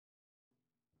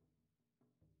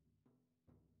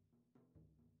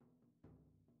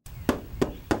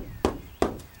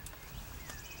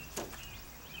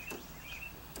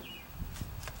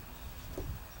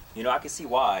You know, I can see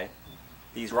why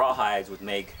these rawhides would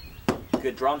make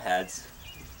good drum heads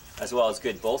as well as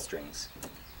good bowstrings.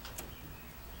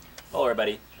 Hello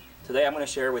everybody. Today I'm going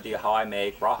to share with you how I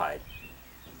make rawhide.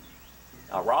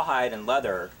 Now, rawhide and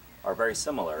leather are very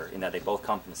similar in that they both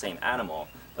come from the same animal,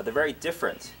 but they're very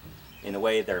different in the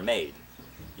way they're made.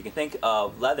 You can think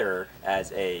of leather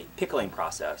as a pickling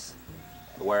process,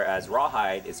 whereas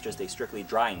rawhide is just a strictly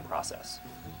drying process.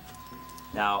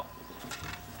 Now,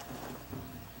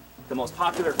 the most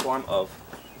popular form of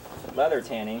leather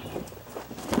tanning,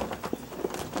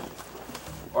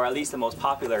 or at least the most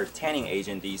popular tanning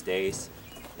agent these days,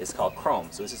 is called chrome.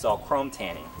 So this is all chrome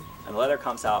tanning, and the leather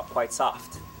comes out quite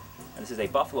soft. And this is a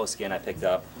buffalo skin I picked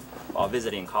up while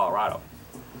visiting Colorado.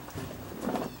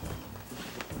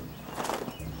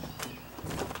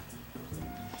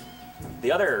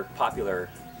 The other popular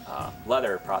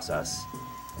leather process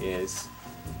is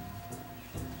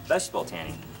vegetable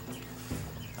tanning.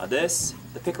 Now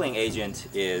the pickling agent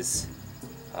is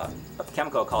a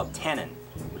chemical called tannin,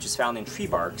 which is found in tree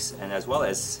barks and as well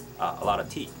as a lot of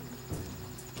tea.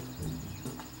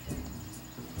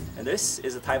 And this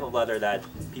is a type of leather that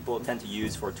people tend to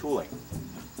use for tooling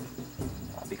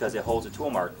because it holds a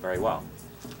tool mark very well.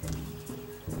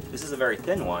 This is a very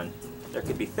thin one. There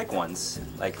could be thick ones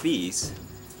like these.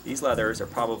 These leathers are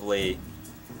probably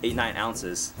 8-9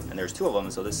 ounces, and there's two of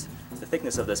them, so the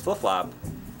thickness of this flip-flop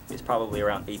is probably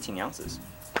around 18 ounces.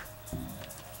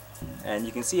 And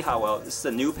you can see how well, this is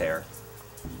a new pair.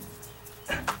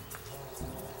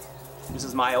 This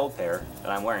is my old pair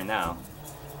that I'm wearing now.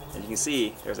 And you can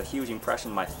see there's a huge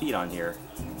impression of my feet on here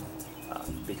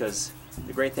because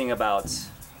the great thing about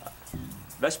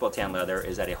vegetable tan leather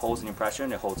is that it holds an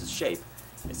impression, it holds its shape.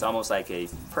 It's almost like a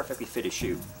perfectly fitted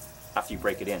shoe, after you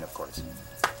break it in, of course.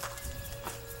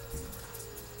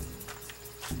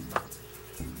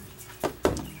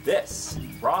 This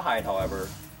rawhide, however,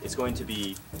 is going to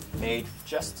be made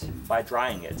just by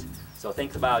drying it. So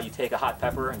think about, you take a hot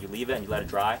pepper and you leave it and you let it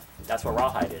dry. That's what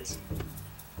rawhide is.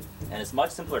 And it's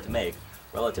much simpler to make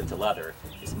relative to leather.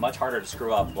 It's much harder to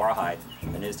screw up rawhide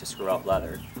than it is to screw up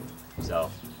leather.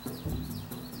 So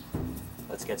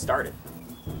let's get started.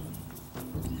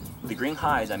 The green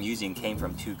hides I'm using came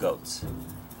from 2 goats.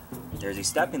 There's a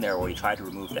step in there where we try to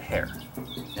remove the hair.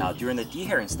 Now, during the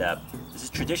dehairing step, this is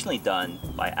traditionally done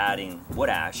by adding wood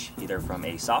ash, either from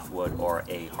a softwood or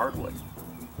a hardwood.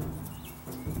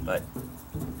 But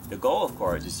the goal, of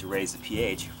course, is to raise the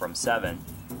pH from 7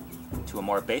 to a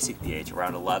more basic pH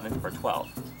around 11 or 12.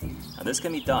 Now, this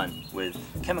can be done with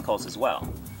chemicals as well.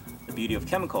 The beauty of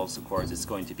chemicals, of course, is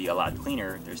going to be a lot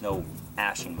cleaner. There's no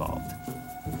ash involved.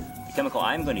 The chemical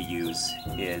I'm going to use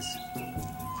is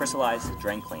crystallized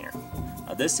drain cleaner.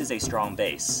 Now, this is a strong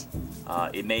base.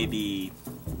 It may be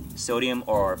sodium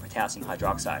or potassium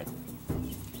hydroxide.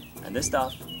 And this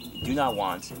stuff you do not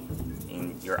want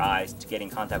in your eyes, to get in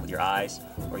contact with your eyes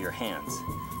or your hands.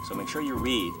 So make sure you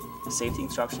read the safety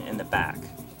instruction in the back.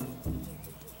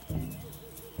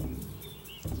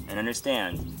 And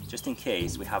understand, just in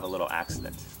case we have a little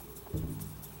accident.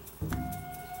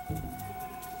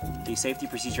 The safety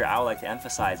procedure I would like to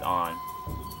emphasize on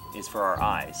is for our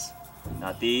eyes.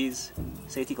 Now, these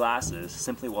safety glasses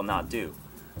simply will not do,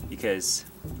 because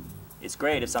it's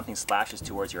great if something splashes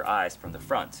towards your eyes from the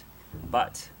front,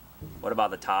 but what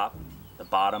about the top, the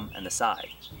bottom, and the side?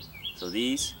 So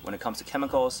these, when it comes to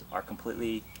chemicals, are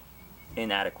completely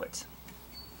inadequate.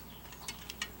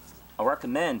 I'll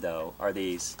recommend, though, are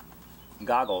these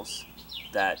goggles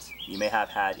that you may have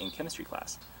had in chemistry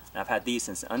class. And I've had these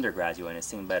since undergraduate and it's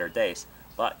seen better days,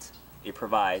 but it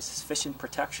provides sufficient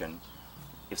protection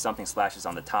if something splashes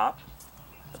on the top,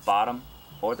 the bottom,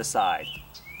 or the side.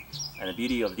 And the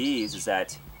beauty of these is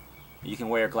that you can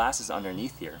wear glasses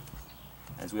underneath here.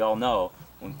 As we all know,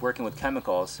 when working with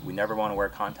chemicals, we never want to wear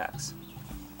contacts.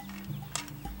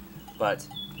 But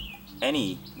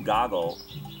any goggle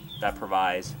that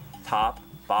provides top,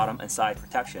 bottom, and side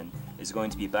protection is going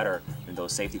to be better than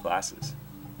those safety glasses.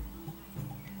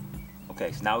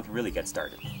 Okay, so now we can really get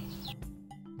started.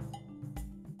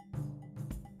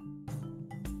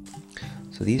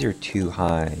 So these are 2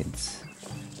 hides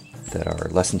that are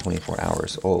less than 24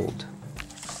 hours old.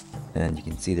 And you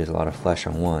can see there's a lot of flesh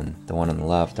on one. The one on the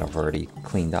left I've already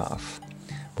cleaned off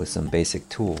with some basic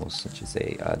tools, such as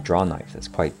a draw knife that's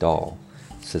quite dull,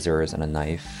 scissors and a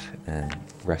knife, and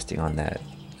resting on that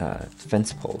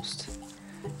fence post.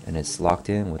 And it's locked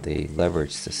in with a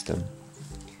leverage system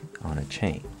on a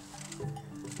chain.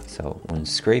 So when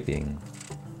scraping,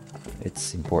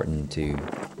 it's important to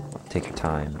take your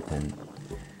time and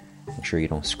make sure you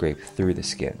don't scrape through the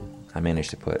skin. I managed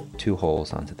to put 2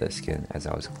 holes onto the skin as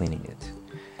I was cleaning it.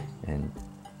 And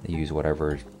use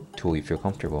whatever tool you feel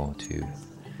comfortable to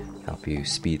help you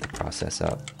speed the process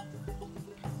up.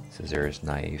 Scissors,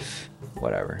 knife,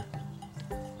 whatever.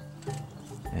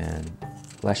 And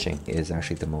fleshing is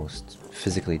actually the most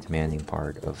physically demanding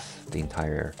part of the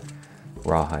entire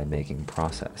rawhide making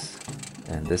process.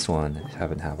 And this one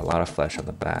haven't have a lot of flesh on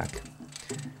the back,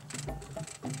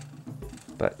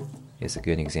 but it's a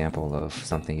good example of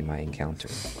something you might encounter.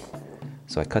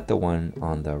 So I cut the one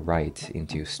on the right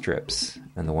into strips,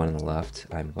 and the one on the left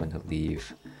I'm going to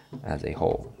leave as a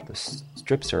whole. The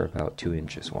strips are about 2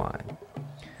 inches wide.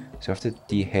 So I have to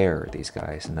dehair these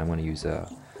guys, and I'm going to use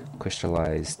a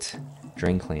crystallized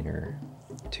drain cleaner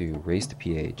to raise the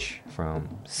pH from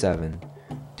 7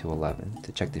 to 11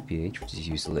 to check the pH, which is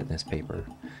use litmus paper.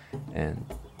 And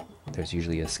there's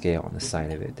usually a scale on the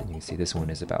side of it, and you can see this one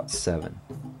is about 7.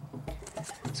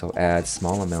 So add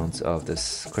small amounts of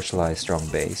this crystallized strong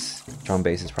base. Strong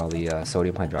base is probably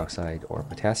sodium hydroxide or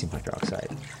potassium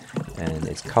hydroxide. And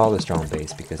it's called a strong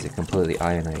base because it completely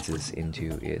ionizes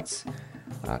into its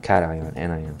cation,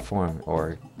 anion form,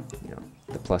 or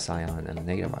the plus ion and the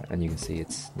negative ion. And you can see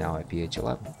it's now at pH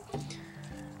 11.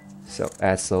 So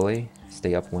add slowly,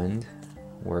 stay upwind,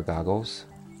 wear goggles,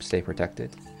 stay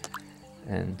protected,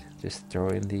 and just throw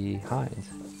in the hide.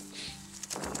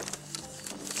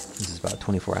 This is about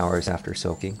 24 hours after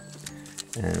soaking,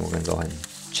 and we're going to go ahead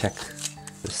and check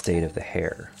the state of the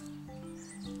hair.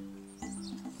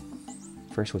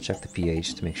 First we'll check the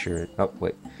pH to make sure,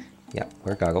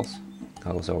 wear goggles.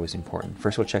 Goggles are always important.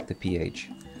 First we'll check the pH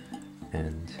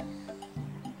and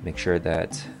make sure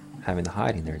that having the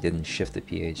hide in there didn't shift the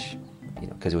pH,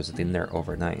 because it was in there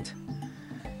overnight.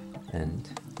 And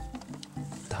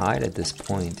the hide at this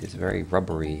point is very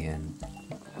rubbery and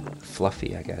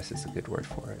fluffy, I guess is a good word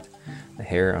for it. The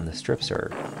hair on the strips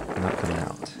are not coming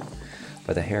out,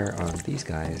 but the hair on these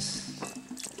guys,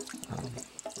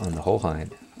 on the whole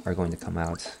hide, are going to come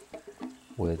out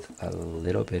with a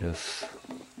little bit of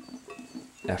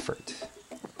effort.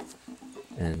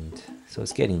 And so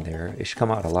it's getting there. It should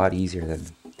come out a lot easier than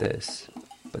this,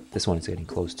 but this one is getting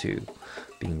close to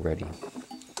being ready.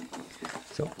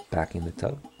 So back in the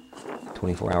tub,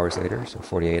 24 hours later, so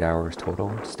 48 hours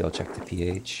total, still check the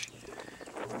pH.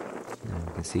 And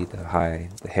you can see the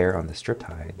hair on the stripped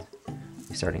hide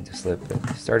is starting to slip.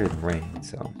 It started to rain,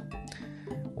 so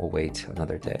we'll wait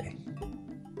another day.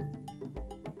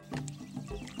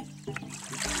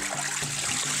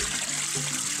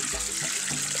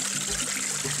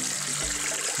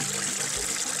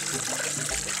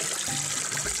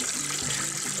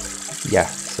 Yeah,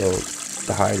 so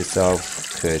the hide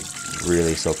itself could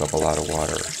really soak up a lot of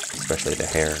water, especially the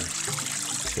hair.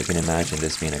 You can imagine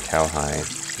this being a cowhide,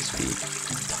 this would be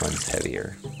tons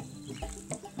heavier.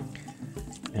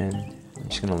 And I'm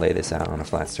just going to lay this out on a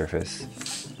flat surface.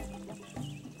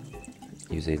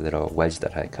 Use a little wedge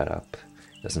that I cut up.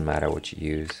 Doesn't matter what you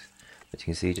use. But you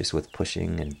can see just with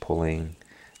pushing and pulling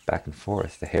back and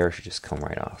forth, the hair should just come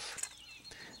right off.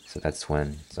 So that's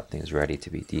when something is ready to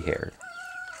be dehaired.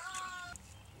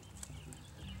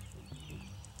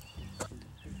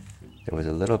 There was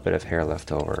a little bit of hair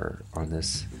left over on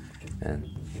this, and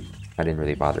I didn't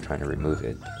really bother trying to remove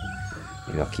it.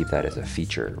 Maybe I'll keep that as a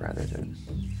feature rather than...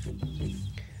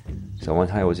 So one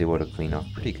hide I was able to clean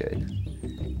off pretty good,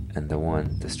 and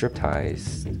the stripped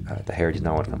hides, the hair did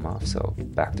not want to come off, so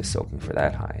back to soaking for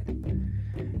that hide.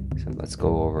 So let's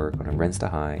go over, going to rinse the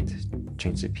hide,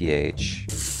 change the pH,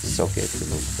 soak it,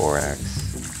 remove borax,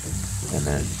 and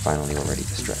then finally we're ready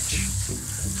to stretch.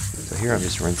 So here I'm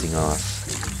just rinsing off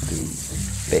the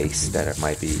base that it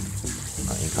might be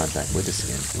in contact with the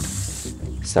skin.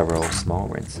 Several small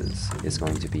rinses is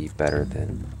going to be better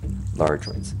than large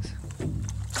rinses.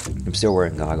 I'm still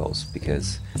wearing goggles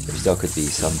because there still could be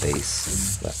some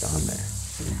base left on there.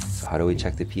 So how do we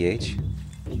check the pH?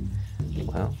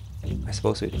 Well, I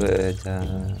suppose we could...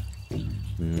 nah,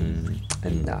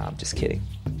 I'm just kidding.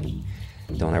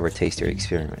 Don't ever taste your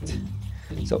experiment.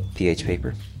 So pH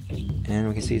paper, and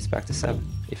we can see it's back to 7.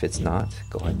 If it's not,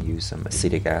 go ahead and use some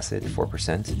acetic acid,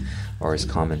 4%, or as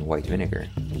common white vinegar.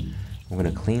 I'm going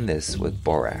to clean this with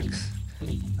borax.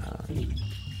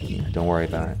 Don't worry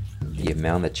about the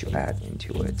amount that you add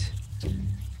into it.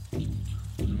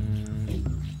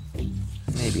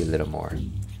 Maybe a little more.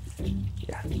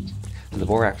 Yeah. So the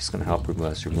borax is going to help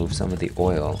us remove some of the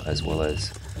oil as well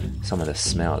as some of the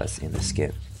smell that's in the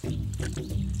skin.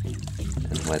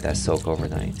 And let that soak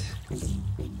overnight.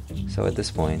 So at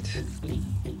this point,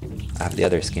 I have the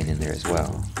other skin in there as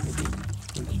well.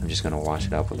 I'm just going to wash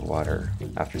it up with water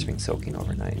after it's been soaking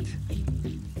overnight.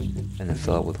 And then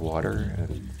fill it with water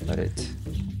and let it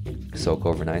soak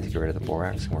overnight to get rid of the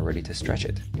borax, and we're ready to stretch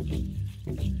it.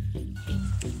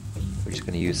 We're just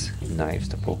going to use knives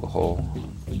to poke a hole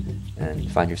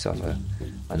and find yourself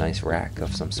a nice rack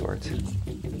of some sort.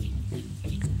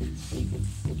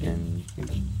 And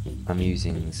I'm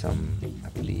using some, I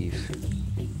believe,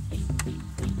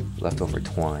 leftover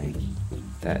twine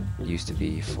that used to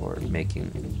be for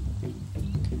making,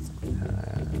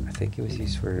 I think it was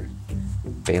used for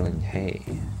baling hay,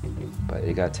 but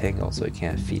it got tangled so it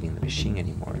can't feed in the machine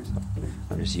anymore, so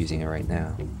I'm just using it right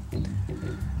now.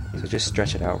 So just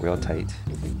stretch it out real tight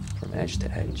from edge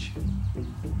to edge.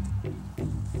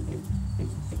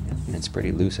 And it's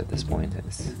pretty loose at this point.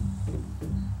 It's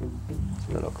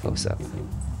a little close up.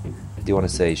 I do want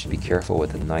to say you should be careful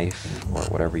with a knife or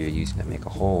whatever you're using to make a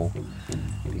hole,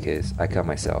 because I cut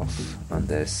myself on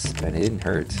this and it didn't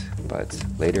hurt, but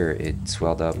later it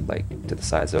swelled up like to the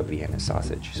size of a Vienna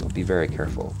sausage. So be very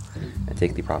careful and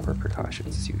take the proper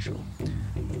precautions as usual.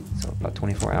 So about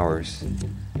 24 hours and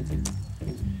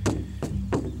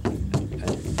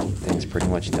things pretty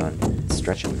much done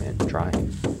stretching and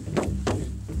drying.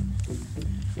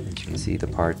 And you can see the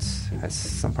parts,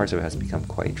 some parts of it has become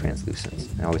quite translucent.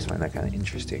 I always find that kind of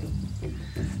interesting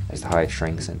as the hide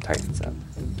shrinks and tightens up.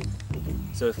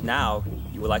 So if now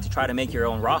you would like to try to make your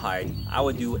own rawhide, I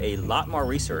would do a lot more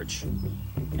research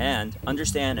and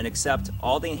understand and accept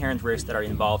all the inherent risks that are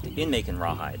involved in making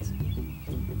rawhides.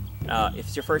 If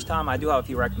it's your first time, I do have a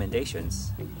few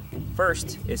recommendations.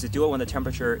 First is to do it when the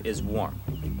temperature is warm.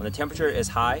 When the temperature is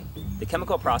high, the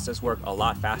chemical process works a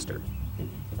lot faster.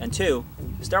 And two,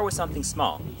 start with something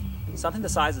small. Something the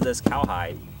size of this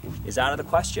cowhide is out of the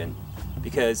question,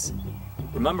 because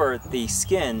remember, the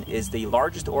skin is the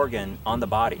largest organ on the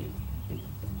body,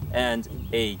 and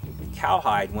a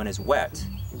cowhide, when it's wet,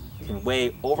 can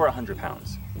weigh over 100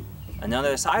 pounds. And on the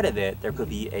other side of it, there could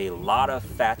be a lot of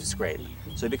fat to scrape.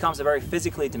 So it becomes a very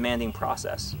physically demanding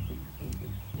process.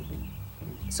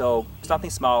 So something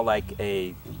small like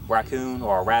a raccoon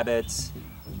or a rabbit,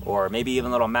 or maybe even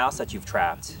a little mouse that you've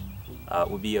trapped,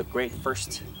 would be a great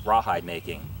first rawhide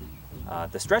making.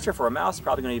 The stretcher for a mouse is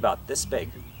probably going to be about this big.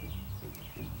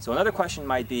 So another question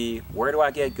might be, where do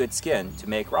I get good skin to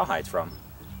make rawhides from?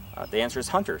 The answer is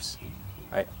hunters.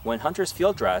 Right? When hunters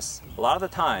field dress, a lot of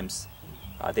the times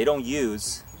they don't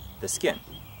use the skin.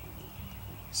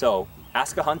 So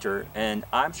ask a hunter, and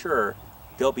I'm sure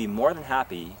they'll be more than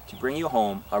happy to bring you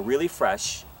home a really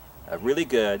fresh, a really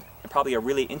good, and probably a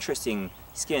really interesting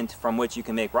skin from which you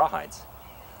can make rawhides.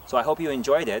 So I hope you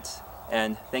enjoyed it,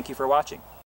 and thank you for watching.